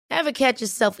Ever catch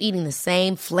yourself eating the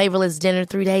same flavorless dinner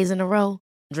 3 days in a row?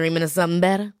 Dreaming of something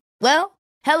better? Well,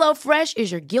 HelloFresh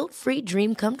is your guilt-free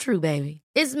dream come true, baby.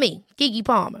 It's me, Keke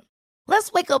Palmer.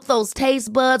 Let's wake up those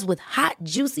taste buds with hot,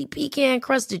 juicy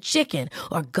pecan-crusted chicken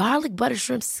or garlic butter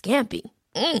shrimp scampi.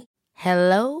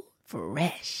 Hello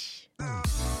Fresh.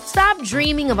 Stop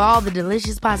dreaming of all the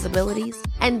delicious possibilities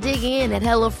and dig in at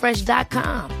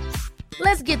HelloFresh.com.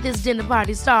 Let's get this dinner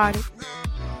party started.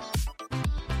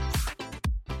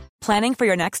 Planning for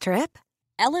your next trip?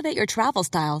 Elevate your travel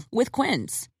style with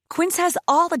Quince. Quince has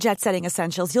all the jet-setting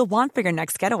essentials you'll want for your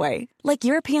next getaway, like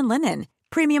European linen,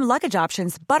 premium luggage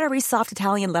options, buttery soft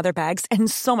Italian leather bags,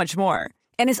 and so much more.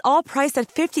 And is all priced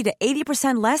at 50 to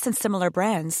 80% less than similar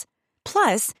brands.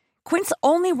 Plus, Quince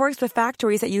only works with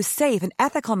factories that use safe and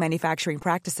ethical manufacturing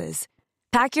practices.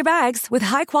 Pack your bags with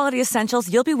high-quality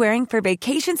essentials you'll be wearing for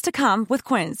vacations to come with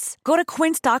Quince. Go to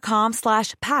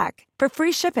quince.com/pack for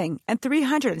free shipping and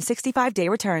 365-day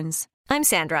returns. I'm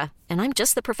Sandra, and I'm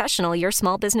just the professional your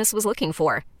small business was looking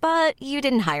for. But you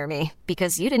didn't hire me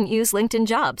because you didn't use LinkedIn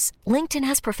Jobs. LinkedIn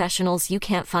has professionals you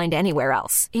can't find anywhere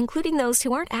else, including those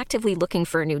who aren't actively looking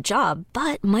for a new job,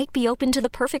 but might be open to the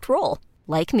perfect role,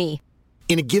 like me.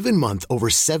 In a given month, over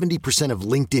 70% of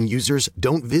LinkedIn users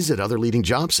don't visit other leading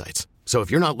job sites. So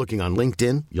if you're not looking on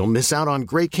LinkedIn, you'll miss out on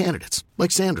great candidates like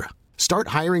Sandra. Start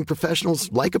hiring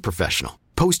professionals like a professional.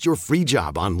 Post your free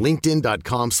job on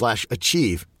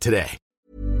linkedin.com/achieve today.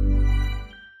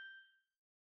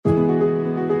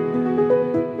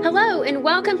 Hello and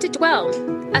welcome to Dwell,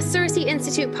 a CiRCE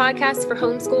Institute podcast for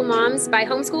homeschool moms by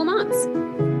homeschool moms.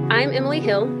 I'm Emily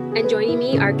Hill, and joining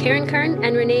me are Karen Kern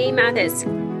and Renee Mathis.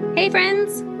 Hey,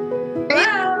 friends.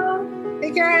 Hello.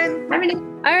 Hey, Karen. Hi, Renee.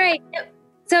 All right.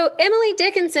 So Emily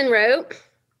Dickinson wrote,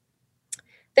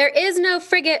 "There is no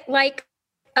frigate like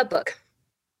a book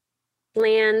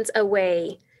lands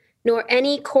away, nor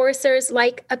any coursers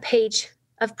like a page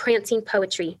of prancing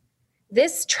poetry.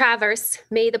 This traverse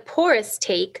may the poorest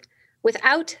take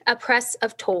without a press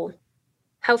of toll.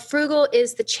 How frugal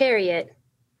is the chariot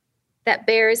that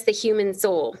bears the human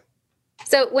soul."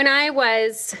 So when I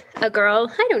was a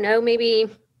girl, I don't know, maybe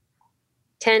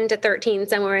 10 to 13,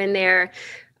 somewhere in there,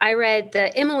 I read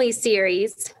the Emily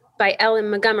series by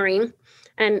Ellen Montgomery.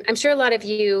 And I'm sure a lot of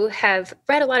you have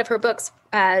read a lot of her books,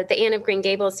 the Anne of Green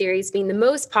Gables series being the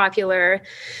most popular.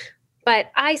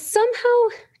 But I somehow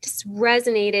just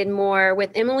resonated more with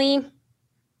Emily.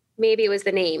 Maybe it was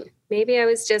the name. Maybe I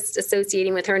was just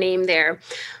associating with her name there.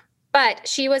 But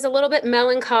she was a little bit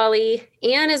melancholy.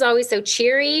 Anne is always so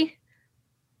cheery.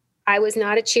 I was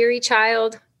not a cheery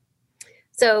child.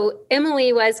 So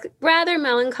Emily was rather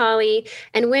melancholy.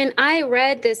 And when I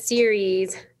read this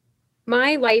series,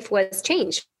 my life was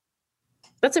changed.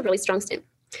 That's a really strong statement.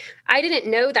 I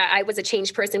didn't know that I was a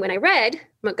changed person when I read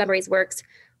Montgomery's works,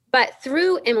 but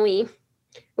through Emily,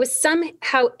 I was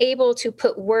somehow able to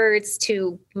put words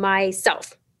to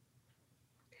myself.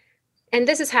 And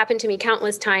this has happened to me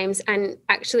countless times. And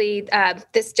actually,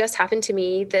 this just happened to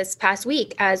me this past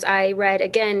week as I read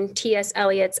again T.S.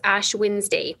 Eliot's Ash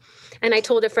Wednesday. And I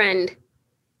told a friend,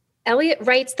 Eliot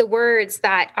writes the words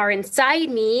that are inside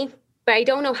me, but I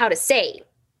don't know how to say.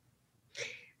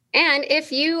 And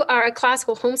if you are a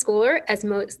classical homeschooler, as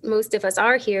most of us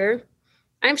are here,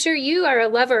 I'm sure you are a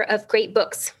lover of great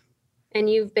books. And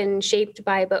you've been shaped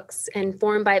by books and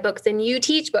formed by books, and you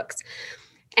teach books.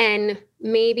 And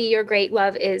maybe your great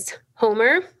love is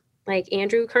Homer, like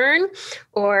Andrew Kern,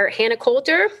 or Hannah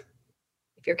Coulter,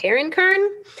 if you're Karen Kern,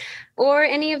 or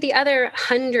any of the other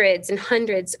hundreds and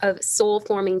hundreds of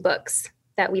soul-forming books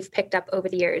that we've picked up over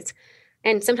the years.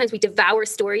 And sometimes we devour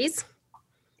stories.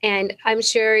 And I'm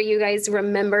sure you guys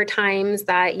remember times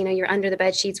that, you're under the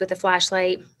bed sheets with a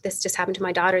flashlight. This just happened to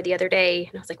my daughter the other day.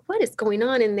 And I was like, what is going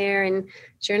on in there? And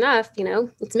sure enough,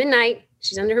 it's midnight.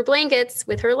 She's under her blankets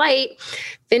with her light,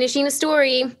 finishing a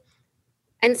story.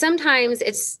 And sometimes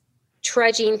it's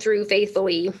trudging through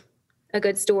faithfully a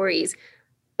good stories.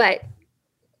 But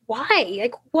why?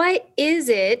 Like, what is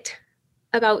it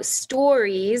about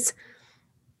stories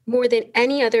more than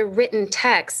any other written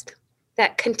text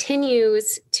that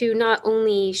continues to not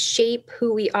only shape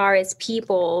who we are as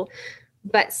people,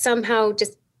 but somehow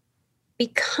just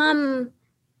become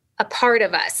a part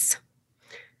of us?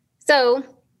 So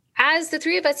as the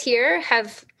three of us here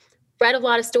have read a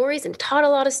lot of stories and taught a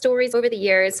lot of stories over the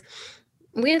years,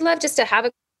 we'd love just to have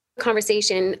a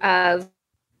conversation of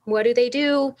what do they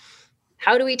do?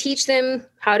 How do we teach them?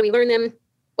 How do we learn them?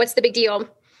 What's the big deal?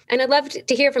 And I'd love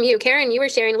to hear from you. Karen, you were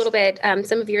sharing a little bit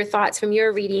some of your thoughts from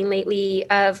your reading lately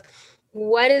of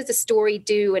what does the story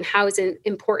do and how is it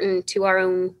important to our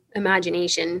own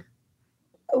imagination?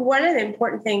 one of the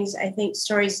important things I think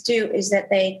stories do is that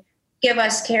they give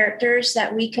us characters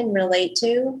that we can relate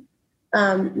to,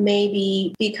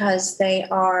 maybe because they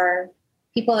are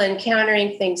people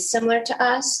encountering things similar to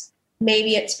us.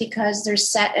 Maybe it's because they're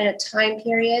set in a time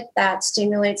period that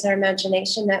stimulates our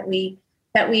imagination that we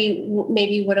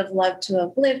maybe would have loved to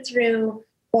have lived through,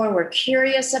 or we're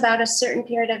curious about a certain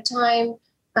period of time.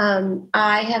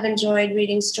 I have enjoyed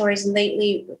reading stories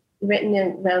lately written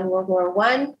around World War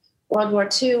I, World War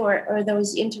II, or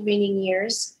those intervening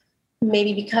years,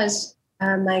 maybe because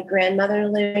my grandmother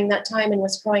lived during that time and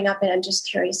was growing up, and I'm just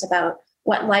curious about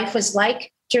what life was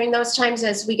like during those times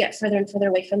as we get further and further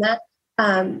away from that.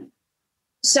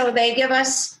 So they give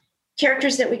us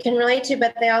characters that we can relate to,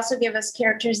 but they also give us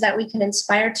characters that we can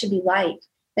inspire to be like.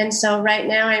 And so right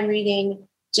now I'm reading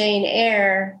Jane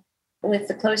Eyre with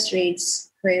the Close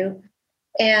Reads group.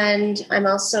 And I'm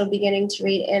also beginning to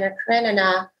read Anna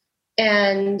Karenina.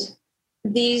 And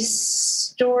these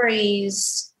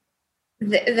stories,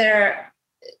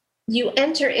 you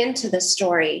enter into the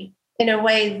story in a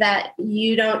way that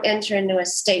you don't enter into a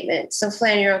statement. So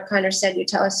Flannery O'Connor said, you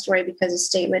tell a story because a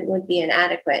statement would be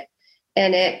inadequate.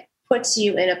 And it puts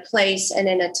you in a place and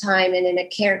in a time and in a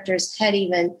character's head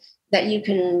even that you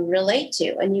can relate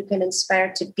to, and you can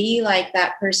inspire to be like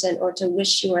that person, or to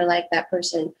wish you were like that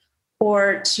person,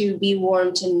 or to be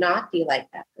warned to not be like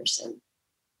that person.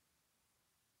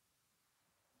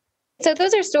 So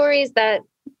those are stories that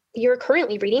you're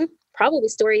currently reading, probably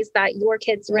stories that your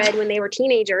kids read when they were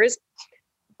teenagers.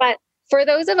 But for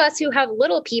those of us who have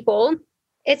little people,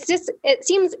 it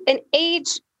seems an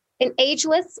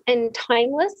ageless and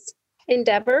timeless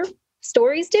endeavor.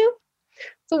 Stories do.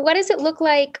 So what does it look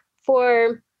like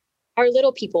for our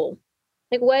little people?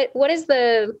 Like why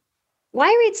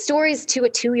read stories to a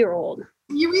 2-year-old?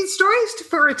 You read stories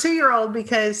for a 2-year-old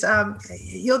because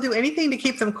you'll do anything to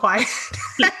keep them quiet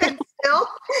and still,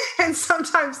 and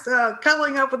sometimes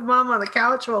cuddling up with mom on the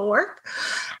couch will work.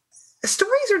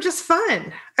 Stories are just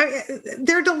fun.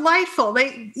 They're delightful.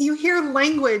 You hear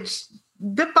language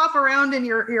bip bop around in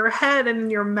your head and in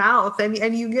your mouth,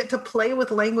 and you get to play with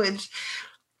language,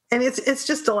 and it's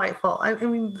just delightful. I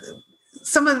mean,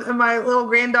 some of my little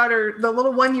granddaughter, the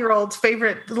little 1-year-old's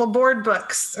favorite little board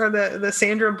books are the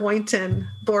Sandra Boynton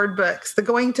board books, the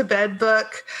Going to Bed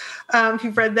book. If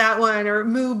you've read that one, or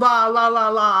Moo Ba La La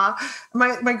La.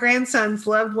 My grandsons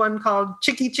loved one called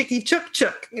Chicky Chicky Chook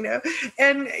Chook,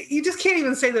 and you just can't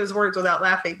even say those words without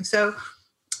laughing. So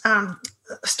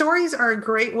stories are a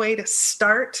great way to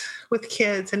start with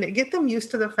kids and to get them used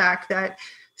to the fact that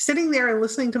sitting there and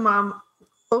listening to mom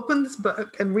open this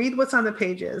book and read what's on the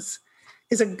pages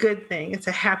is a good thing. It's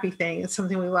a happy thing. It's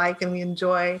something we like and we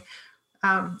enjoy.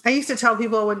 I used to tell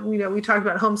people when we talked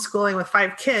about homeschooling with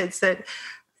 5 kids that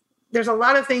there's a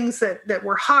lot of things that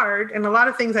were hard and a lot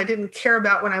of things I didn't care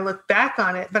about when I look back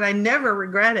on it, but I never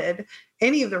regretted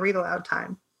any of the read aloud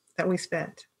time that we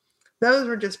spent. Those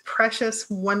were just precious,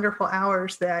 wonderful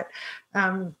hours that,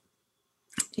 that's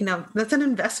an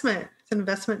investment. It's an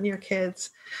investment in your kids.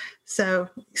 So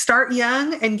start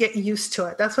young and get used to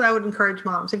it. That's what I would encourage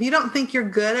moms. If you don't think you're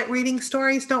good at reading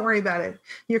stories, don't worry about it.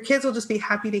 Your kids will just be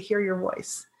happy to hear your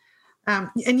voice.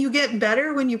 And you get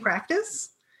better when you practice.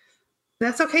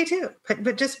 That's okay too.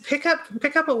 But just pick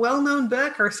up a well-known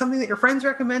book or something that your friends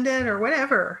recommended or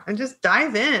whatever, and just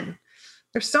dive in.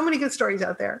 There's so many good stories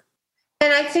out there.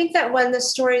 And I think that when the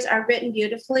stories are written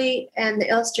beautifully and the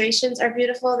illustrations are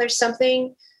beautiful, there's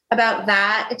something about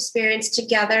that experience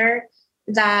together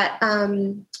that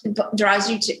draws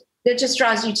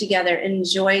you together,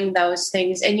 enjoying those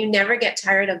things. And you never get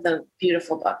tired of the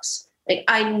beautiful books. Like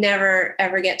I never,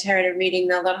 ever get tired of reading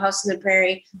the Little House on the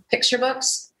Prairie picture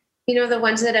books. The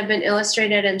ones that have been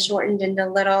illustrated and shortened into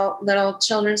little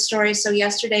children's stories. So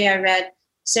yesterday I read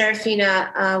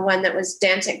Serafina, one that was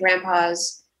Dance at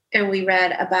Grandpa's. And we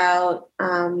read about,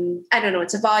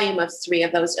 it's a volume of 3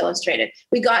 of those illustrated.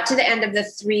 We got to the end of the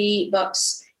 3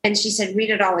 books and she said, read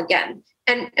it all again.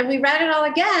 And we read it all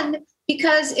again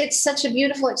because it's such a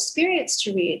beautiful experience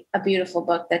to read a beautiful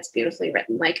book that's beautifully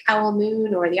written, like Owl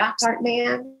Moon or The Oxheart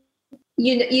Man.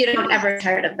 You don't ever get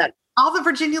tired of that. All the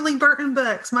Virginia Lee Burton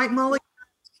books, Mike Mulligan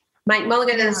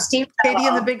and Steve Katie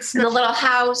and the Big Snow. The Little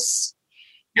House.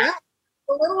 Yeah,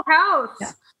 The Little House.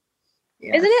 Yeah.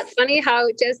 Yes. Isn't it funny how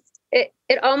just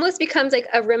it almost becomes like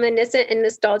a reminiscent and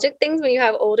nostalgic things when you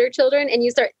have older children and you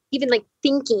start even like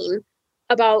thinking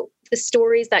about the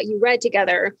stories that you read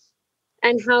together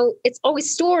and how it's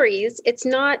always stories. It's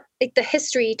not like the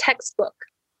history textbook.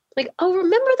 Like, oh,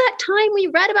 remember that time we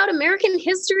read about American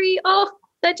history? Oh,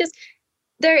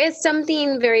 there is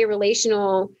something very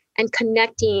relational and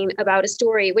connecting about a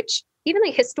story, which even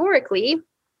like historically,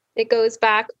 It goes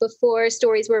back before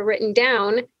stories were written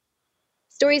down.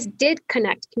 Stories did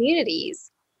connect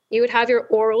communities. You would have your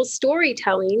oral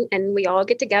storytelling, and we all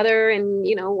get together, and,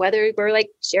 whether we're like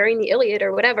sharing the Iliad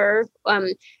or whatever,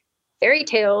 fairy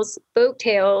tales, folk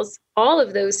tales, all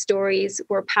of those stories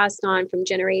were passed on from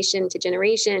generation to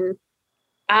generation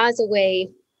as a way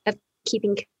of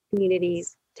keeping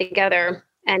communities together.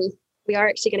 And we are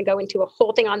actually going to go into a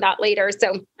whole thing on that later,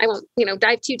 so I won't,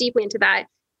 dive too deeply into that.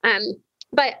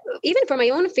 But even for my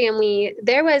own family,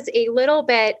 there was a little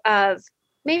bit of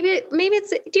maybe it's,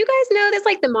 do you guys know this,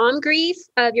 like the mom grief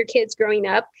of your kids growing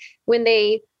up when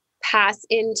they pass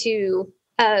into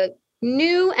a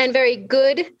new and very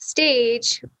good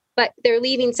stage, but they're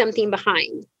leaving something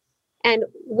behind. And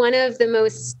one of the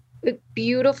most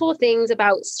beautiful things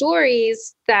about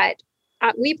stories that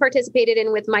we participated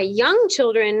in with my young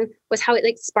children was how it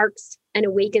like sparks and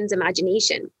awakens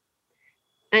imagination,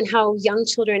 and how young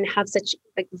children have such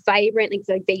like vibrant, like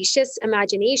vivacious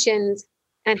imaginations,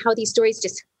 and how these stories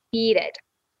just feed it.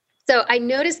 So I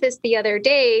noticed this the other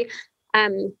day.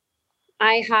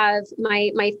 I have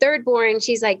my third born.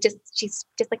 She's just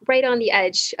like right on the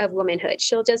edge of womanhood.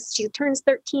 She turns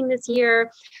 13 this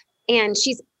year, and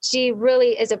she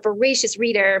really is a voracious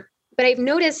reader. But I've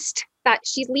noticed that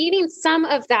she's leaving some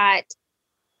of that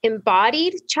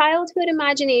embodied childhood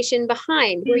imagination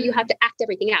behind, where you have to act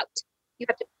everything out. You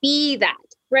have to be that,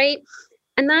 right?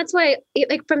 And that's why,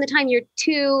 like from the time you're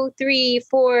 2, 3,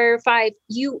 4, 5,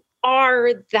 you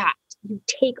are that. You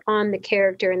take on the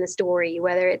character in the story,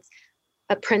 whether it's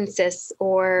a princess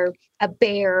or a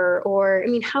bear, or,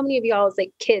 how many of y'all's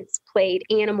like kids played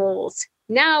animals?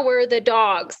 Now we're the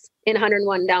dogs in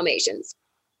 101 Dalmatians.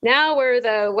 Now we're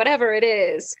the whatever it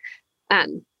is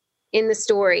in the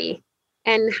story.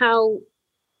 And how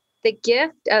the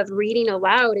gift of reading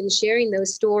aloud and sharing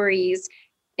those stories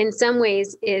in some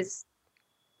ways is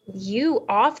you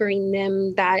offering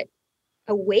them that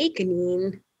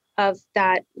awakening of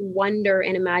that wonder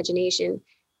and imagination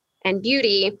and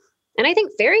beauty. And I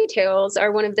think fairy tales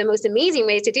are one of the most amazing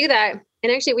ways to do that.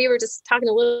 And actually, we were just talking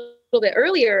a little bit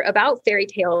earlier about fairy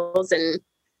tales and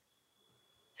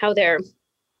how they're,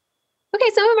 some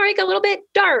of them are like a little bit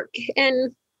dark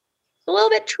and a little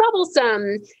bit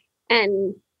troublesome.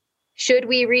 And should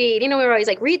we read, we're always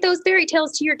like, read those fairy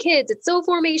tales to your kids. It's so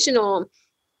formational.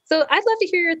 So I'd love to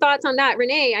hear your thoughts on that.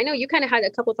 Renee, I know you kind of had a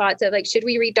couple thoughts of like, should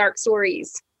we read dark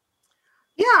stories?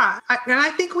 Yeah, and I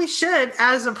think we should,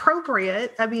 as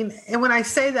appropriate. And when I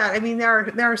say that,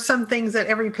 there are some things that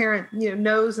every parent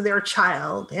knows their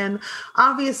child, and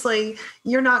obviously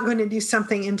you're not going to do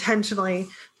something intentionally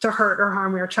to hurt or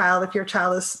harm your child. If your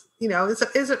child is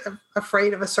is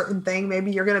afraid of a certain thing, maybe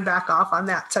you're going to back off on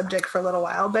that subject for a little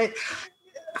while. But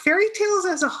fairy tales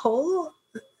as a whole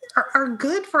are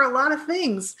good for a lot of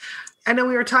things. I know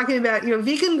we were talking about,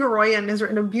 Vigen Guroian has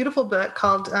written a beautiful book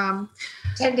called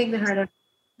Tending the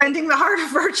Heart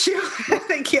of Virtue.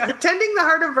 Thank you. Tending the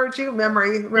Heart of Virtue,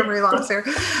 memory loss here,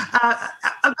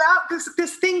 about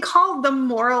this thing called the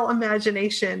moral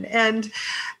imagination. And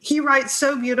he writes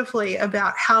so beautifully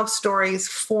about how stories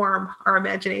form our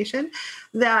imagination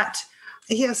that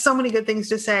he has so many good things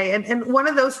to say. And one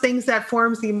of those things that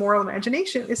forms the moral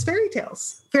imagination is fairy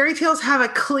tales. Fairy tales have a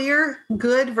clear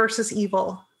good versus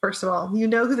evil. First of all, you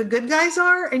know who the good guys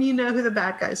are and you know who the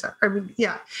bad guys are.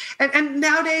 And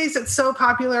nowadays it's so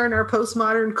popular in our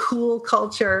postmodern cool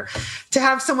culture to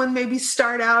have someone maybe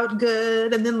start out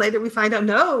good and then later we find out,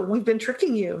 no, we've been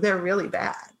tricking you. They're really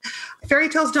bad. Fairy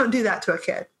tales don't do that to a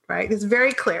kid, right? It's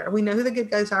very clear. We know who the good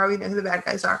guys are. We know who the bad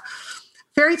guys are.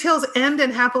 Fairy tales end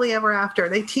in happily ever after.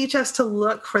 They teach us to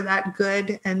look for that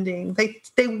good ending.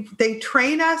 They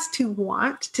train us to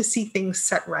want to see things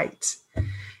set right.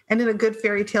 And in a good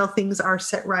fairy tale, things are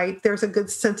set right. There's a good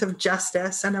sense of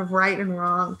justice and of right and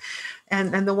wrong.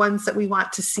 And the ones that we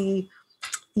want to see,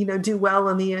 do well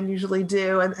in the end usually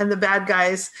do. And the bad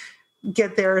guys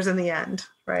get theirs in the end,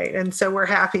 right? And so we're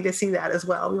happy to see that as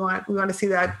well. We want to see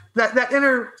that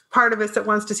inner part of us that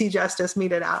wants to see justice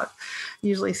mete it out,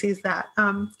 usually sees that.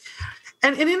 And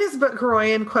in his book,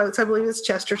 Guroian quotes, I believe it's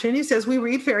Chesterton, he says, we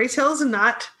read fairy tales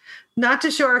not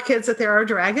to show our kids that there are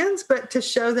dragons, but to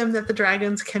show them that the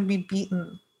dragons can be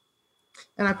beaten.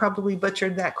 And I probably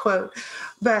butchered that quote,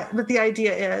 but the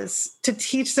idea is to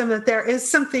teach them that there is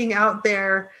something out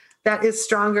there that is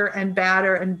stronger and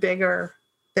badder and bigger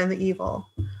than the evil.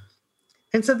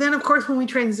 And so then, of course, when we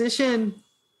transition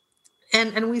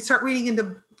and we start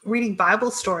reading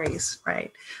Bible stories,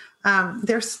 right?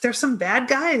 There's some bad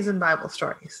guys in Bible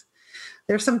stories.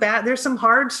 There's some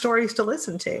hard stories to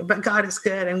listen to, but God is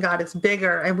good and God is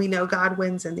bigger, and we know God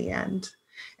wins in the end.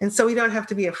 And so we don't have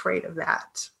to be afraid of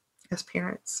that. as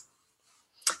parents.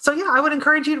 So yeah, I would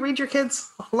encourage you to read your kids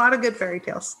a lot of good fairy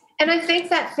tales. And I think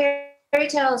that fairy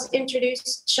tales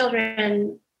introduce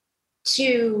children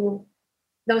to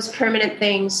those permanent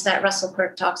things that Russell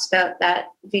Kirk talks about, that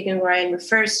Vegan Ryan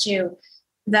refers to.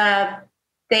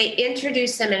 They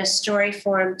introduce them in a story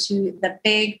form to the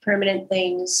big permanent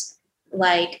things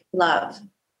like love,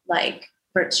 like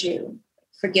virtue,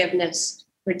 forgiveness,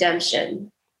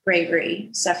 redemption, bravery,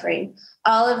 suffering,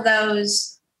 all of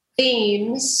those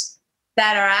themes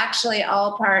that are actually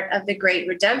all part of the great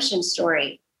redemption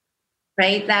story,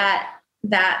 right?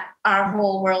 That our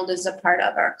whole world is a part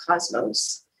of, our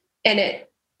cosmos. And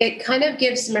it kind of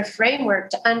gives them a framework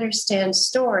to understand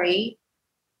story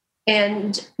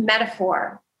and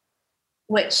metaphor,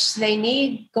 which they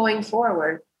need going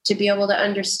forward to be able to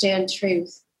understand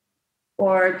truth,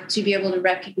 or to be able to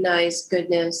recognize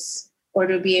goodness, or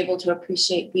to be able to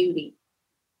appreciate beauty.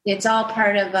 It's all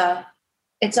part of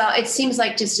it seems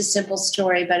like just a simple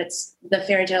story, but the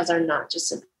fairy tales are not just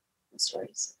simple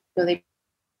stories. So they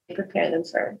prepare them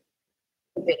for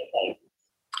the big day.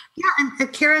 Yeah,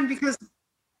 and Karen, because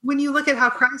when you look at how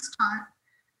Christ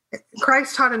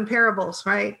taught in parables,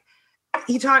 right?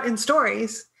 He taught in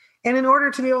stories. And in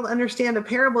order to be able to understand a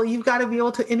parable, you've got to be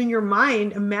able to, in your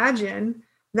mind, imagine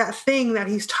that thing that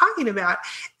he's talking about.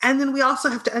 And then we also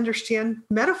have to understand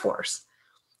metaphors,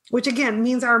 which again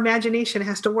means our imagination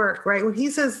has to work, right? When he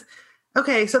says,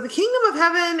 okay, so the kingdom of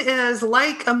heaven is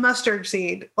like a mustard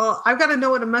seed. Well, I've got to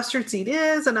know what a mustard seed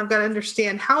is, and I've got to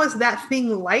understand how is that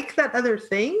thing like that other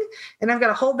thing? And I've got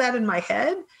to hold that in my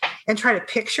head and try to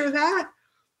picture that.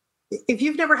 If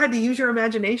you've never had to use your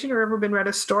imagination or ever been read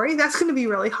a story, that's going to be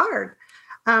really hard.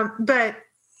 But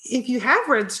if you have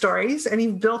read stories and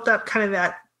you've built up kind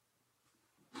of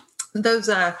those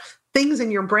things in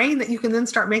your brain that you can then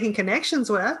start making connections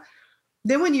with,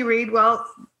 then when you read, well,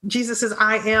 Jesus says,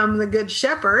 I am the good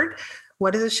shepherd.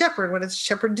 What is a shepherd? What does a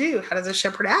shepherd do? How does a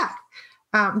shepherd act?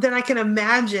 Then I can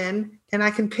imagine and I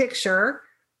can picture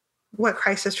what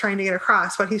Christ is trying to get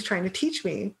across, what he's trying to teach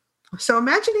me. So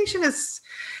imagination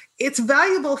it's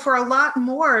valuable for a lot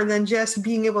more than just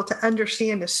being able to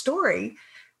understand a story.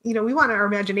 We want our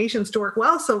imaginations to work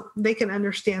well so they can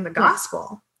understand the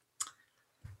gospel.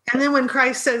 And then when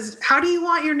Christ says, how do you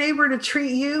want your neighbor to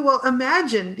treat you? Well,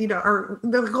 imagine, or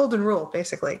the golden rule,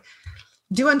 basically,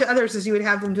 do unto others as you would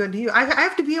have them do unto you. I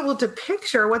have to be able to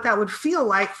picture what that would feel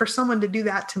like for someone to do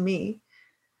that to me,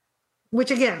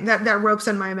 which again, that ropes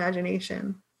in my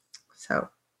imagination. So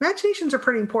imaginations are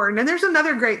pretty important. And there's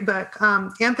another great book,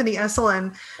 Anthony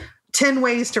Esolen, 10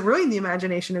 Ways to Ruin the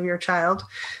Imagination of Your Child.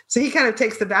 So he kind of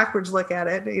takes the backwards look at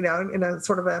it, in a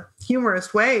sort of a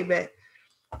humorous way. But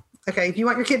okay, if you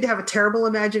want your kid to have a terrible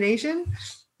imagination,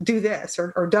 do this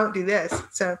or don't do this.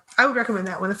 So I would recommend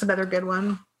that one. That's another good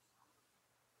one.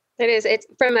 It is. It's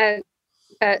from a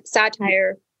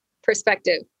satire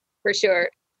perspective, for sure.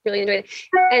 Really enjoyed it.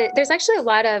 And there's actually a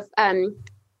lot of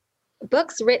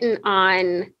books written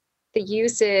on the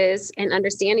uses and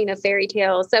understanding of fairy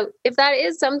tales. So if that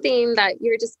is something that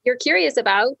you're curious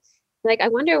about, like, I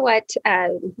wonder what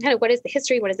is the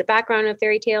history, what is the background of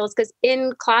fairy tales? Because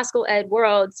in classical ed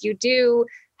worlds, you do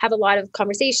have a lot of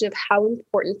conversation of how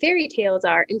important fairy tales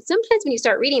are. And sometimes when you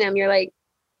start reading them, you're like,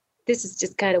 this is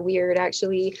just kind of weird,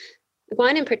 actually.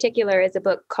 One in particular is a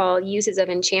book called Uses of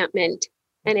Enchantment.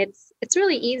 And it's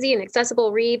really easy and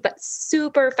accessible read, but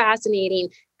super fascinating.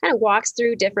 Kind of walks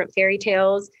through different fairy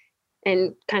tales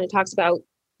and kind of talks about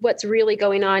what's really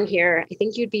going on here. I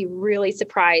think you'd be really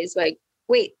surprised, like,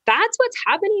 wait, that's what's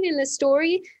happening in this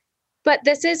story? But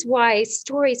this is why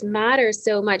stories matter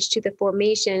so much to the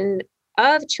formation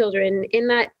of children, in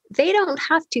that they don't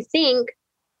have to think,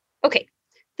 okay,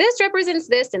 this represents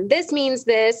this and this means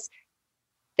this.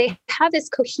 They have this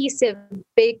cohesive,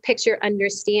 big picture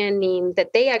understanding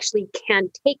that they actually can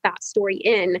take that story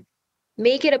in,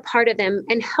 make it a part of them,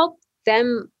 and help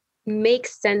them make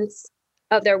sense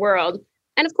of their world.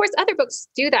 And of course, other books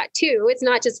do that too. It's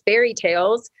not just fairy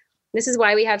tales. This is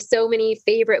why we have so many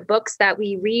favorite books that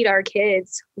we read our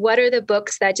kids. What are the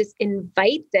books that just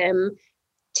invite them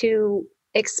to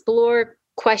explore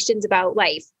questions about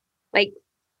life? Like,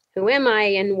 who am I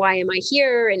and why am I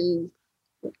here? And,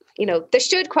 the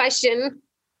should question,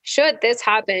 should this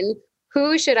happen?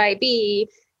 Who should I be?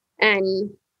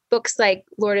 And books like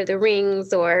Lord of the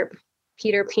Rings or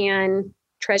Peter Pan,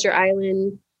 Treasure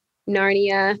Island,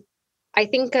 Narnia. I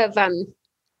think of,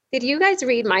 did you guys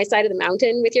read My Side of the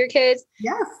Mountain with your kids?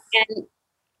 Yes. And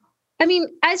I mean,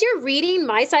 as you're reading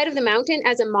My Side of the Mountain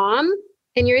as a mom,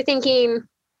 and you're thinking,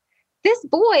 this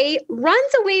boy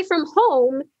runs away from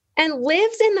home and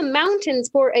lives in the mountains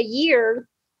for a year,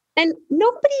 and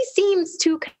nobody seems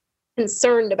too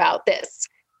concerned about this.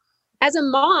 As a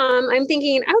mom, I'm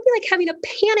thinking I would be like having a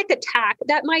panic attack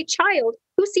that my child,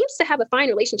 who seems to have a fine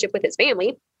relationship with his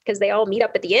family because they all meet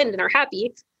up at the end and are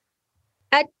happy,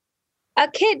 a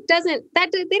kid doesn't,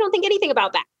 they don't think anything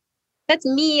about that. That's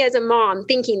me as a mom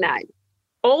thinking that.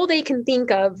 All they can think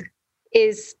of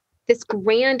is this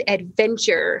grand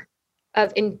adventure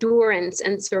of endurance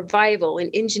and survival and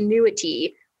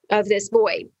ingenuity of this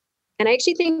boy. And I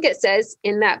actually think it says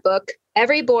in that book,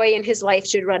 every boy in his life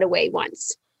should run away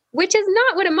once, which is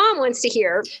not what a mom wants to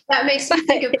hear. That makes me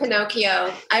think of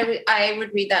Pinocchio. I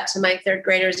would read that to my third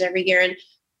graders every year. And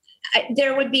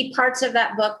there would be parts of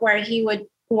that book where he would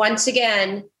once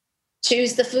again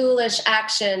choose the foolish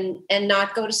action and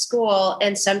not go to school,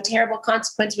 and some terrible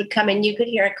consequence would come, and you could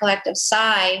hear a collective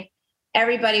sigh.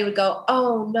 Everybody would go,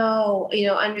 "Oh no,"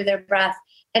 under their breath.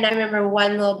 And I remember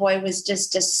one little boy was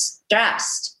just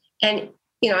distressed. And,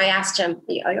 I asked him,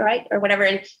 "Are you all right?" or whatever.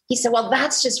 And he said, "Well,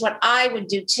 that's just what I would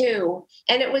do too."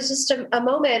 And it was just a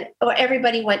moment where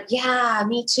everybody went, "Yeah,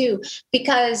 me too."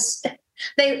 Because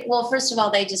first of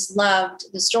all, they just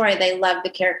loved the story. They loved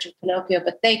the character of Pinocchio,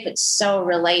 but they could so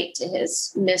relate to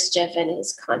his mischief and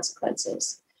his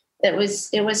consequences. It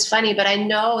was funny, but I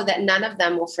know that none of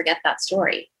them will forget that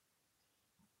story.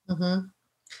 Mm-hmm.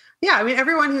 Yeah. I mean,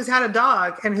 everyone who's had a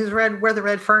dog and who's read Where the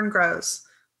Red Fern Grows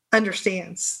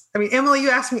understands. I mean, Emily, you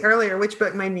asked me earlier which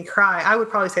book made me cry. I would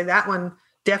probably say that one,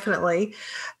 definitely.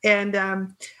 And,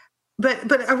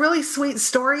 but a really sweet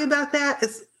story about that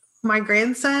is my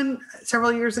grandson,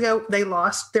 several years ago, they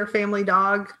lost their family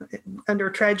dog under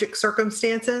tragic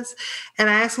circumstances. And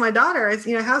I asked my daughter,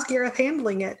 how's Gareth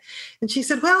handling it? And she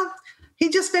said, well, he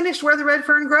just finished Where the Red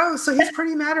Fern Grows. So he's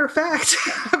pretty matter of fact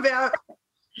about,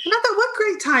 I thought, what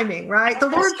great timing, right? The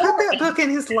Lord put that book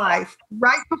in his life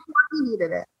right before he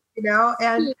needed it,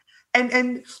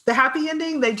 and the happy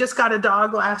ending, they just got a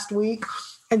dog last week,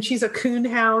 and she's a coon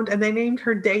hound, and they named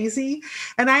her Daisy.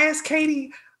 And I asked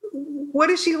Katie, what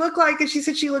does she look like? And she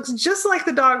said she looks just like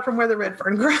the dog from Where the Red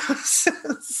Fern Grows.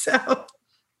 So,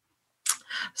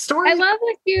 story. I love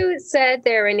what you said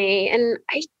there, Renee. And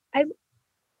I'm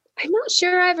not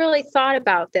sure I've really thought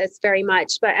about this very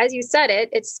much, but as you said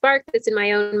it sparked this in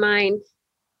my own mind.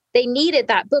 They needed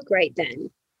that book right then.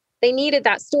 They needed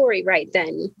that story right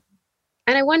then.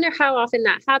 And I wonder how often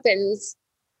that happens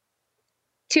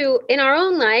in our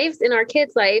own lives, in our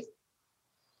kids' life.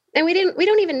 And we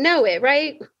don't even know it,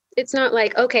 right? It's not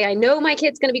like, okay, I know my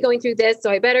kid's going to be going through this, so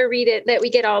I better read it, that we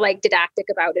get all like didactic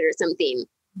about it or something.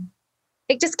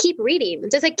 Like, just keep reading.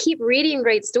 Just like keep reading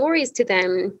great stories to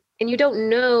them. And you don't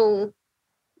know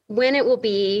when it will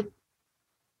be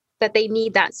that they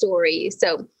need that story.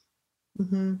 So,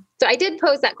 So I did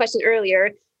pose that question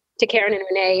earlier to Karen and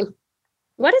Renee.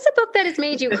 What is a book that has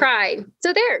made you cry?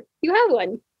 So there, you have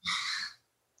one.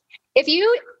 If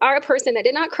you are a person that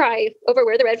did not cry over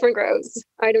Where the Red Fern Grows,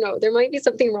 I don't know, there might be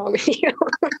something wrong with you.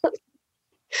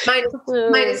 Mine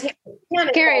is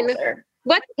Hannah Karen, Coulter.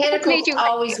 What Hannah made you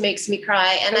always makes me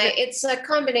cry, and it's a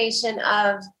combination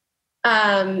of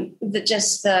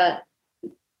the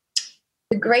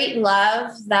great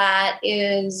love that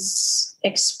is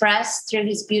expressed through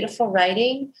his beautiful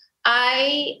writing.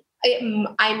 I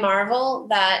marvel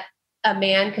that a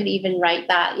man could even write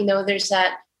that. There's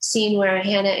that scene where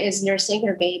Hannah is nursing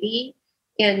her baby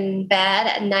in bed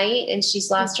at night, and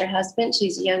she's lost her husband.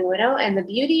 She's a young widow, and the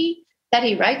beauty that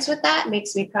he writes with that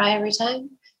makes me cry every time.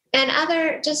 And I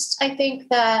think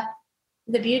the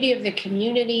beauty of the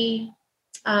community,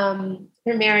 her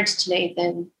marriage to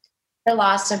Nathan, her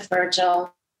loss of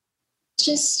Virgil,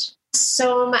 just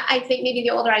so much. I think maybe the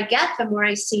older I get, the more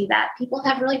I see that people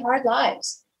have really hard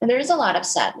lives, and there is a lot of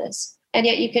sadness, and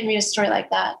yet you can read a story like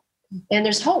that, and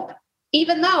there's hope.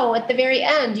 Even though at the very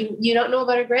end, you don't know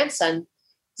about her grandson.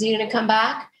 Is he going to come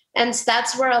back? And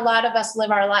that's where a lot of us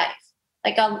live our life.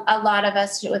 Like a lot of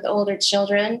us with older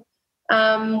children,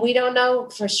 we don't know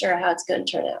for sure how it's going to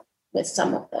turn out with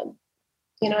some of them.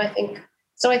 I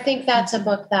think that's a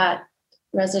book that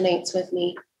resonates with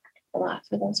me a lot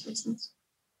for those reasons.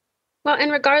 Well,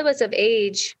 and regardless of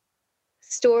age,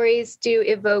 stories do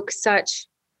evoke such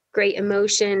great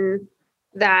emotion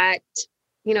that,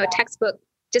 a textbook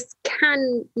just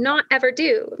can not ever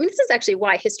do. I mean, this is actually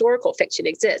why historical fiction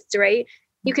exists, right?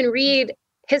 You can read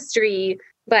history,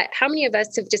 but how many of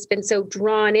us have just been so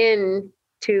drawn in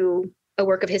to a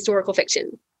work of historical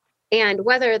fiction? And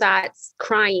whether that's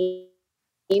crying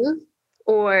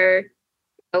or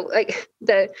like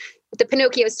the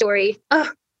Pinocchio story,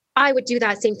 oh, I would do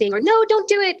that same thing, or no, don't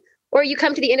do it. Or you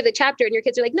come to the end of the chapter and your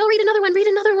kids are like, no, read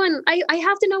another one. I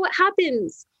have to know what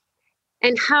happens.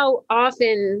 And how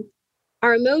often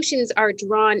our emotions are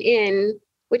drawn in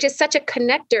which is such a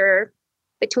connector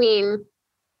between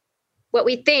what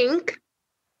we think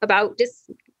about just,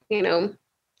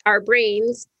 our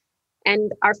brains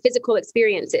and our physical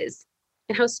experiences,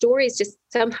 and how stories just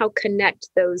somehow connect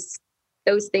those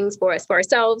things for us, for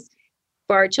ourselves,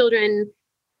 for our children.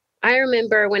 I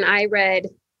remember when I read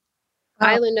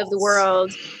Island of the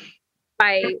World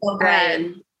by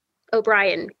O'Brien.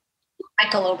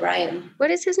 Michael O'Brien. What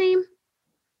is his name?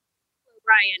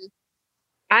 O'Brien.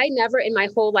 I never in my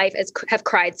whole life have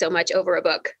cried so much over a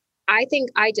book. I think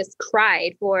I just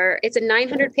cried it's a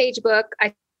 900-page book.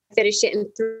 I finished it in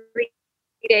 3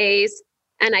 days,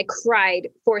 and I cried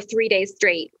for 3 days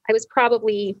straight. I was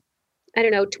probably,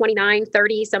 29,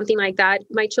 30, something like that.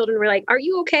 My children were like, "Are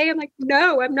you okay?" I'm like,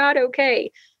 "No, I'm not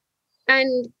okay."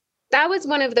 And that was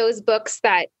one of those books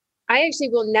that I actually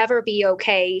will never be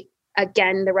okay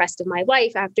again the rest of my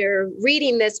life after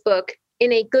reading this book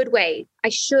in a good way. I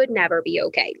should never be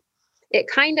okay.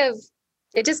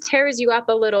 It just tears you up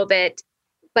a little bit,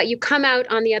 but you come out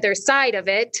on the other side of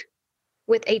it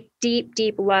with a deep,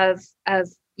 deep love of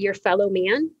your fellow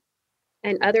man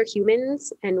and other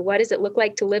humans. And what does it look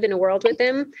like to live in a world with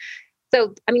them?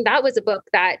 So, that was a book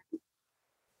that.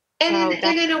 And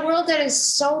in a world that is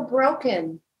so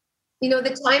broken,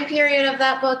 the time period of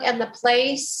that book and the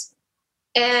place,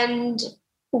 and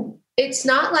it's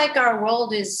not like our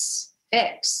world is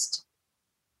fixed,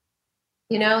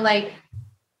 but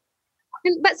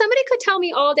somebody could tell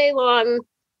me all day long,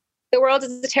 the world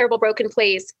is a terrible, broken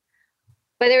place.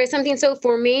 But there is something so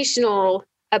formational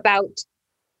about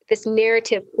this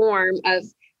narrative form of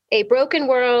a broken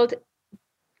world,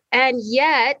 and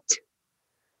yet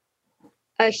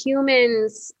a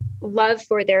human's love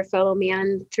for their fellow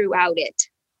man throughout it.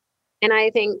 And I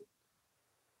think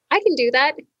I can do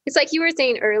that. It's like you were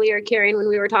saying earlier, Karen, when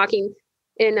we were talking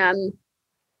in the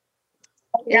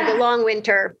long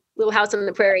winter, Little House on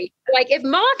the Prairie. Like, if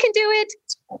Ma can do it,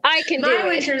 I can do it. My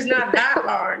winter's not that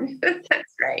long.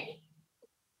 That's right.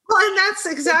 Well, and that's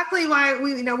exactly why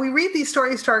we read these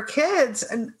stories to our kids,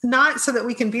 and not so that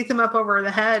we can beat them up over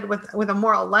the head with a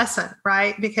moral lesson,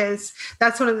 right? Because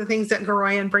that's one of the things that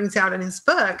Goroyan brings out in his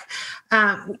book.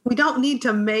 We don't need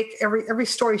to make every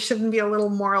story shouldn't be a little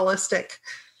moralistic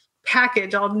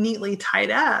package all neatly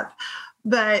tied up.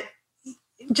 But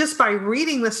just by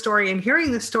reading the story and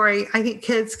hearing the story, I think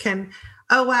kids can,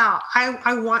 oh, wow,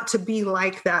 I want to be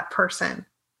like that person,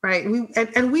 right?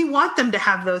 We want them to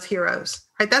have those heroes.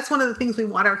 Right? That's one of the things we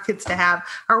want our kids to have.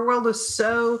 Our world is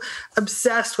so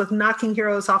obsessed with knocking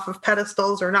heroes off of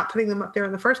pedestals or not putting them up there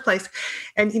in the first place.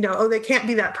 And, they can't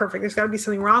be that perfect. There's got to be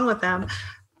something wrong with them.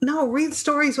 No, read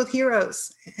stories with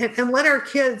heroes and let our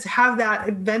kids have that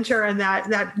adventure and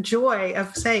that joy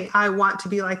of saying, I want to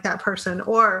be like that person,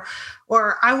 or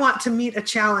I want to meet a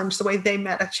challenge the way they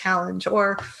met a challenge,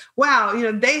 or, wow,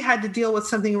 they had to deal with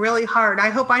something really hard.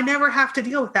 I hope I never have to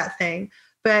deal with that thing.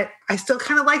 But I still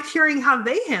kind of liked hearing how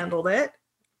they handled it,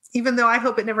 even though I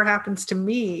hope it never happens to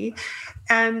me.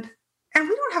 And we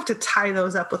don't have to tie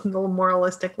those up with little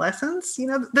moralistic lessons.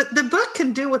 The book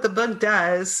can do what the book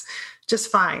does just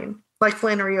fine. Like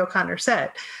Flannery O'Connor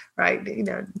said, right?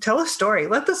 Tell a story.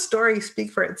 Let the story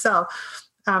speak for itself.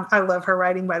 I love her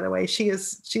writing, by the way.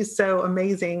 She's so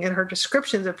amazing in her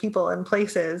descriptions of people and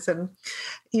places. And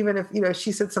even if,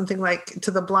 she said something like,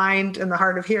 to the blind and the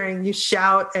hard of hearing, you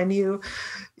shout and you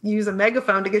use a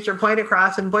megaphone to get your point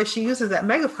across. And boy, she uses that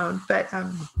megaphone. But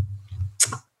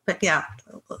yeah,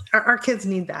 our kids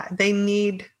need that. They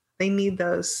need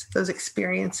those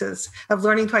experiences of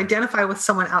learning to identify with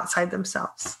someone outside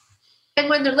themselves. And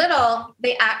when they're little,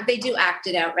 they do act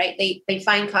it out, right? They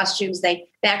find costumes. They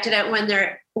act it out when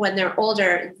they're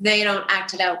older. They don't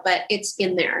act it out, but it's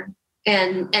in there,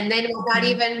 and they will not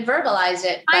even verbalize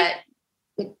it, but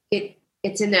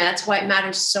it's in there. That's why it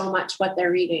matters so much what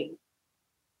they're reading.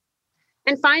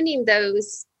 And finding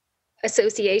those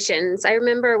associations. I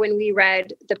remember when we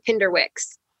read the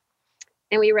Pinderwicks,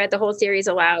 and we read the whole series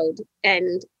aloud,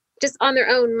 and just on their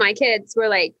own, my kids were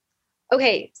like,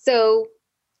 "Okay, so."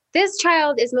 This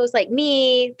child is most like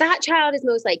me. That child is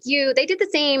most like you. They did the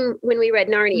same when we read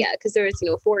Narnia, because there's,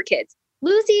 4 kids.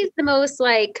 Lucy's the most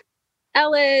like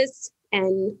Ellis,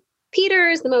 and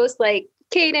Peter's the most like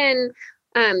Caden.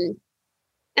 And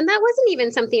that wasn't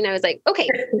even something I was like, okay,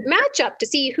 match up to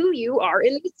see who you are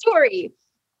in the story.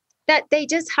 That they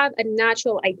just have a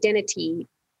natural identity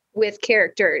with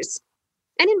characters.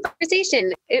 And in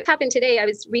conversation, it happened today. I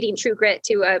was reading True Grit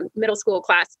to a middle school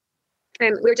class,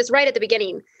 and we were just right at the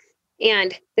beginning.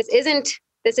 And this isn't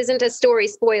a story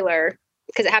spoiler,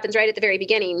 because it happens right at the very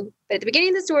beginning. But at the beginning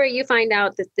of the story, you find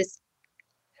out that this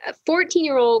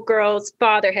 14-year-old girl's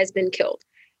father has been killed.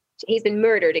 He's been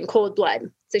murdered in cold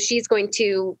blood. So she's going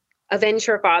to avenge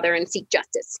her father and seek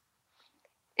justice.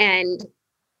 And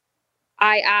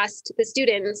I asked the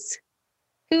students,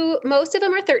 who most of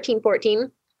them are 13, 14.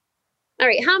 All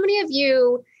right, how many of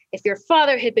you, if your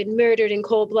father had been murdered in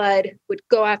cold blood, would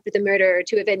go after the murderer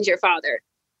to avenge your father?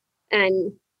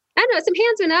 And I don't know, some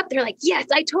hands went up. They're like, yes,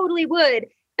 I totally would.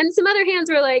 And some other hands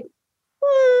were like,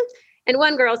 And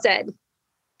one girl said,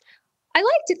 I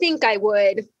like to think I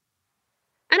would.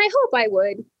 And I hope I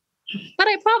would, but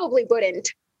I probably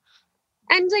wouldn't.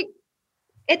 And like,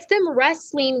 it's them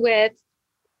wrestling with,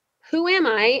 who am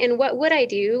I and what would I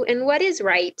do and what is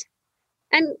right?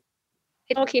 And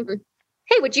it all came from,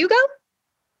 hey, would you go?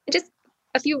 And just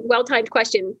a few well-timed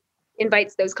questions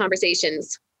invites those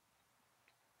conversations.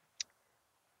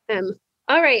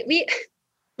 All right,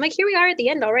 here we are at the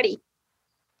end already.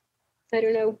 I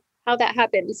don't know how that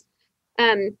happens.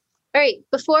 All right,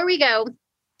 before we go,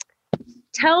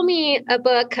 tell me a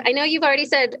book. I know you've already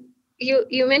said,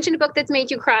 you mentioned a book that's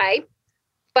made you cry,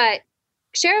 but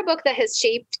share a book that has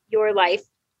shaped your life,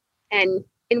 and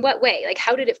in what way? Like,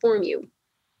 how did it form you?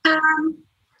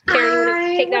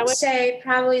 Karen, I would say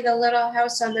probably the Little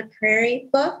House on the Prairie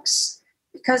books,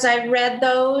 because I read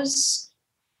those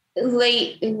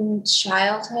late in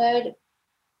childhood.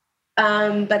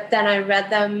 But then I read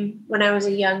them when I was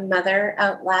a young mother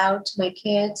out loud to my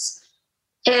kids,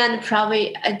 and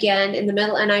probably again in the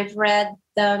middle. And I've read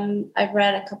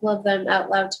a couple of them out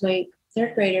loud to my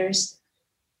third graders.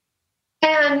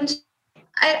 And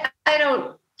I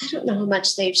don't know how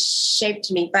much they've shaped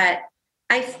me, but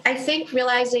I think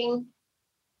realizing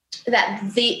that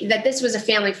this was a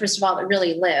family, first of all, that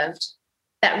really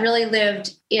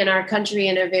lived in our country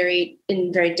in very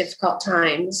difficult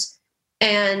times.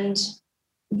 And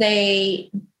they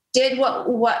did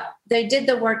they did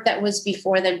the work that was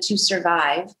before them to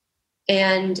survive.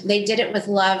 And they did it with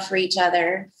love for each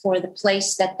other, for the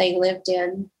place that they lived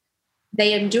in.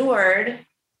 They endured,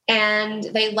 and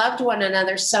they loved one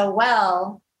another so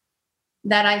well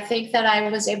that I think that I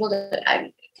was able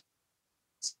to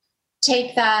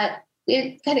take that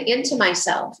kind of into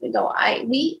myself and go,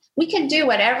 we can do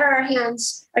whatever our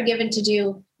hands are given to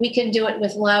do. We can do it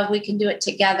with love. We can do it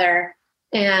together.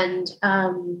 And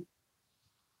I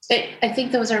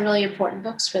think those are really important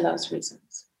books for those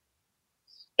reasons.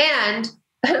 And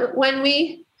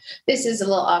this is a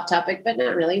little off topic, but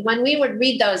not really. When we would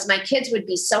read those, my kids would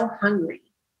be so hungry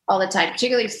all the time,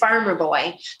 particularly Farmer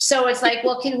Boy. So it's like,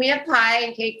 well, can we have pie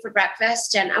and cake for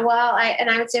breakfast? And I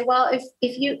would say, well,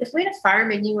 if we had a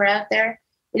farm and you were out there,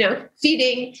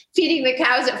 feeding the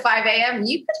cows at 5 a.m.,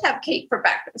 you could have cake for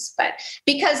breakfast. But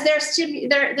because their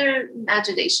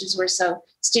imaginations were so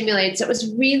stimulated, so it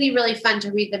was really, really fun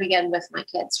to read them again with my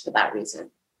kids for that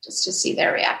reason, just to see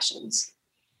their reactions.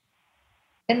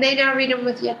 And they now read them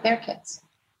with their kids.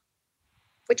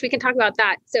 Which we can talk about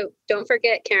that. So don't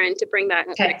forget, Karen, to bring that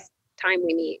up next time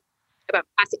we meet, about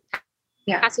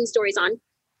passing stories on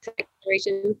to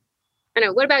exploration. I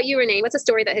know. What about you, Renee? What's a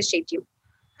story that has shaped you?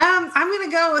 I'm going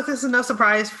to go with, this is no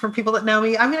surprise for people that know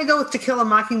me, I'm going to go with To Kill a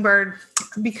Mockingbird,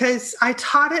 because I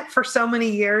taught it for so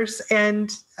many years,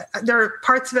 and there are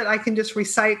parts of it I can just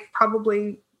recite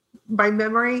probably by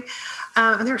memory.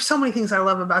 And there are so many things I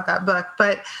love about that book.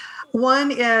 But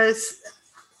one is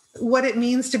what it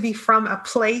means to be from a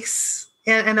place,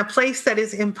 and a place that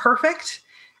is imperfect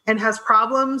and has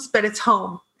problems, but it's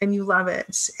home and you love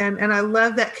it. And I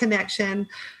love that connection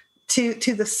to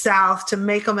the South, to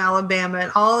Macomb, Alabama,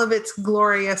 and all of its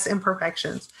glorious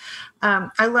imperfections.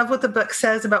 I love what the book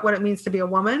says about what it means to be a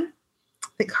woman. I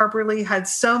think Harper Lee had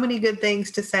so many good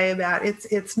things to say about it.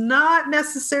 It's not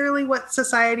necessarily what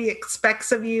society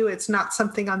expects of you. It's not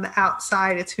something on the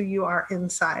outside. It's who you are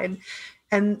inside.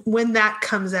 And when that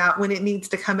comes out, when it needs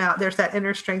to come out, there's that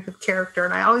inner strength of character.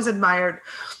 And I always admired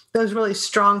those really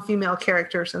strong female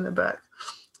characters in the book.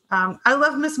 I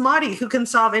love Miss Maudie, who can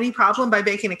solve any problem by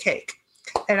baking a cake.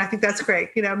 And I think that's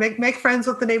great. Make friends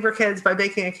with the neighbor kids by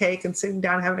baking a cake and sitting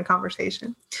down and having a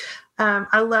conversation.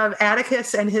 I love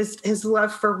Atticus and his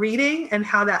love for reading, and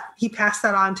how that he passed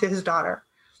that on to his daughter.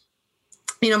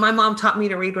 My mom taught me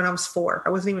to read when I was 4. I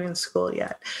wasn't even in school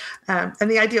yet.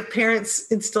 And the idea of parents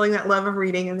instilling that love of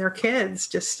reading in their kids,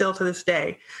 just still to this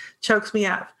day, chokes me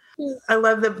up. I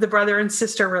love the brother and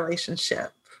sister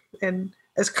relationship. And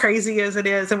as crazy as it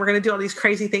is, and we're going to do all these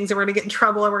crazy things, and we're going to get in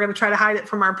trouble, and we're going to try to hide it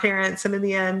from our parents. And in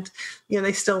the end,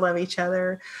 they still love each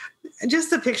other. And just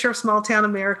the picture of small town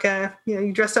America,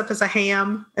 you dressed up as a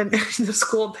ham and the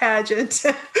school pageant,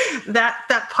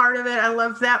 that part of it. I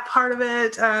love that part of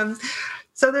it.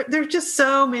 So there's just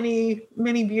so many,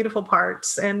 many beautiful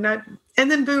parts. And And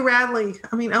then Boo Radley.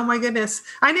 I mean, oh my goodness.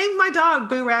 I named my dog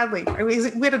Boo Radley.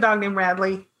 We had a dog named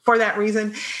Radley for that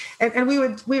reason. And we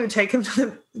would take him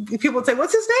to people would say,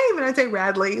 what's his name? And I'd say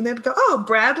Radley. And they'd go, oh,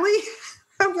 Bradley?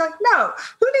 I'm like, no,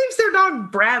 who names their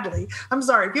dog Bradley? I'm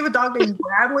sorry. If you have a dog named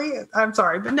Bradley, I'm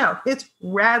sorry, but no, it's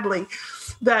Radley.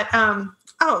 But,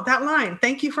 that line,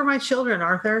 thank you for my children,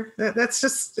 Arthur. That's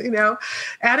just,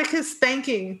 Atticus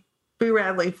thanking Boo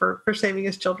Radley for saving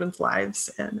his children's lives.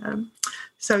 And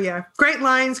great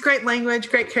lines, great language,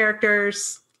 great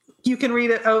characters. You can read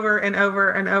it over and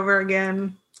over and over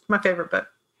again. My favorite book.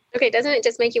 Okay, doesn't it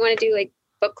just make you want to do like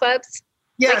book clubs?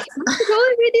 Yes. Like, we should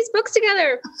totally read these books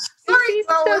together. Sorry,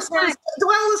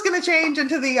 Dwell is going to change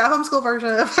into the homeschool version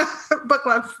of book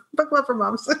club for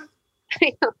moms.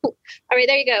 I know. All right,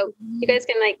 there you go. You guys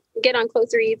can like get on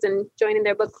Close Reads and join in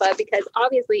their book club because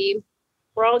obviously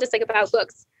we're all just like about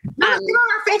books. Get on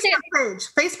our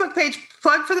Facebook page.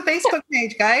 Plug for the Facebook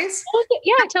page, guys.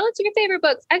 Tell us your favorite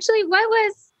books. Actually, what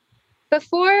was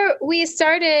before we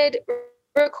started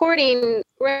recording?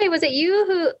 Ray, was it you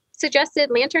who suggested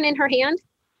Lantern in Her Hand?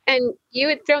 And you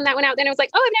had thrown that one out. Then I was like,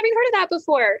 oh, I've never even heard of that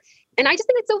before. And I just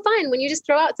think it's so fun when you just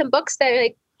throw out some books that are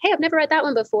like, hey, I've never read that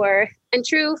one before. And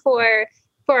true for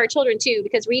our children too,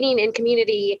 because reading in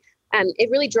community, it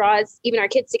really draws even our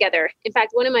kids together. In fact,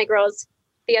 one of my girls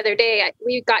the other day,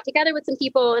 we got together with some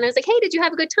people and I was like, hey, did you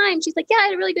have a good time? She's like, yeah, I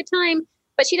had a really good time,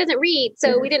 but she doesn't read.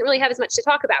 So we didn't really have as much to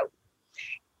talk about.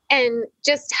 And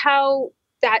just how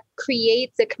that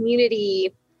creates a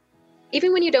community,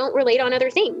 even when you don't relate on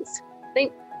other things.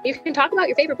 You can talk about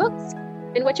your favorite books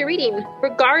and what you're reading,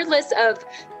 regardless of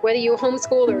whether you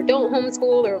homeschool or don't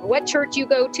homeschool or what church you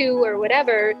go to or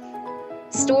whatever.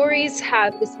 Stories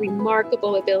have this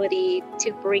remarkable ability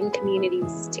to bring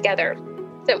communities together.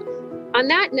 So on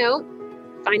that note,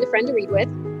 find a friend to read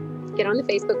with, get on the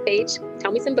Facebook page,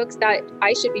 tell me some books that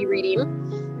I should be reading,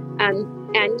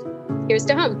 and here's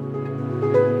to home.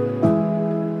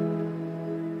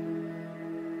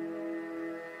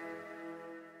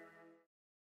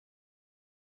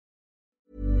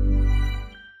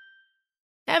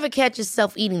 Ever catch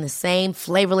yourself eating the same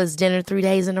flavorless dinner 3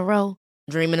 days in a row?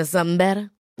 Dreaming of something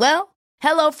better? Well,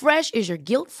 HelloFresh is your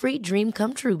guilt-free dream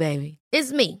come true, baby.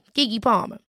 It's me, Keke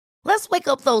Palmer. Let's wake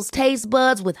up those taste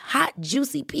buds with hot,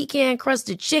 juicy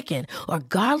pecan-crusted chicken or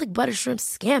garlic butter shrimp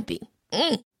scampi.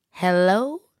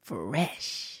 Hello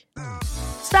Fresh.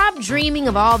 Stop dreaming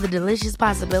of all the delicious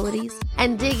possibilities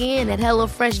and dig in at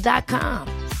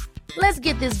HelloFresh.com. Let's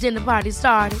get this dinner party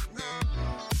started.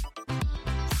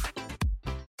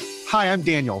 Hi, I'm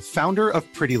Daniel, founder of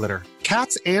Pretty Litter.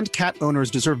 Cats and cat owners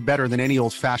deserve better than any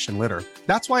old-fashioned litter.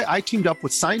 That's why I teamed up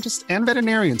with scientists and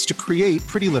veterinarians to create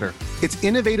Pretty Litter. Its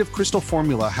innovative crystal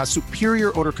formula has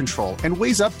superior odor control and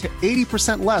weighs up to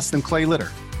 80% less than clay litter.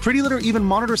 Pretty Litter even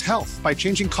monitors health by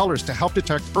changing colors to help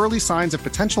detect early signs of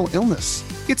potential illness.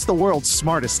 It's the world's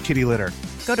smartest kitty litter.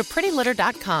 Go to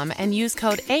prettylitter.com and use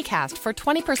code ACAST for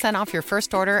 20% off your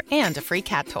first order and a free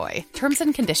cat toy. Terms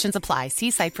and conditions apply.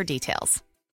 See site for details.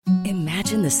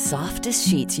 Imagine the softest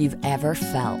sheets you've ever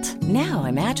felt. Now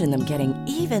imagine them getting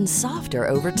even softer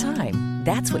over time.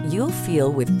 That's what you'll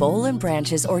feel with Boll &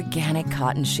 Branch's organic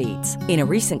cotton sheets. In a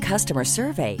recent customer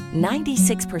survey,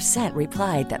 96%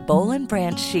 replied that Boll &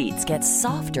 Branch sheets get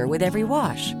softer with every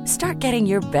wash. Start getting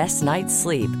your best night's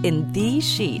sleep in these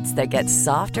sheets that get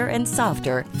softer and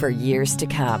softer for years to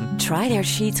come. Try their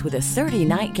sheets with a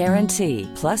 30-night guarantee.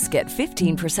 Plus, get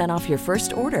 15% off your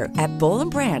first order at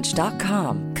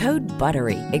bollandbranch.com. Code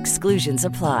BUTTERY. Exclusions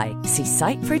apply. See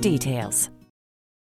site for details.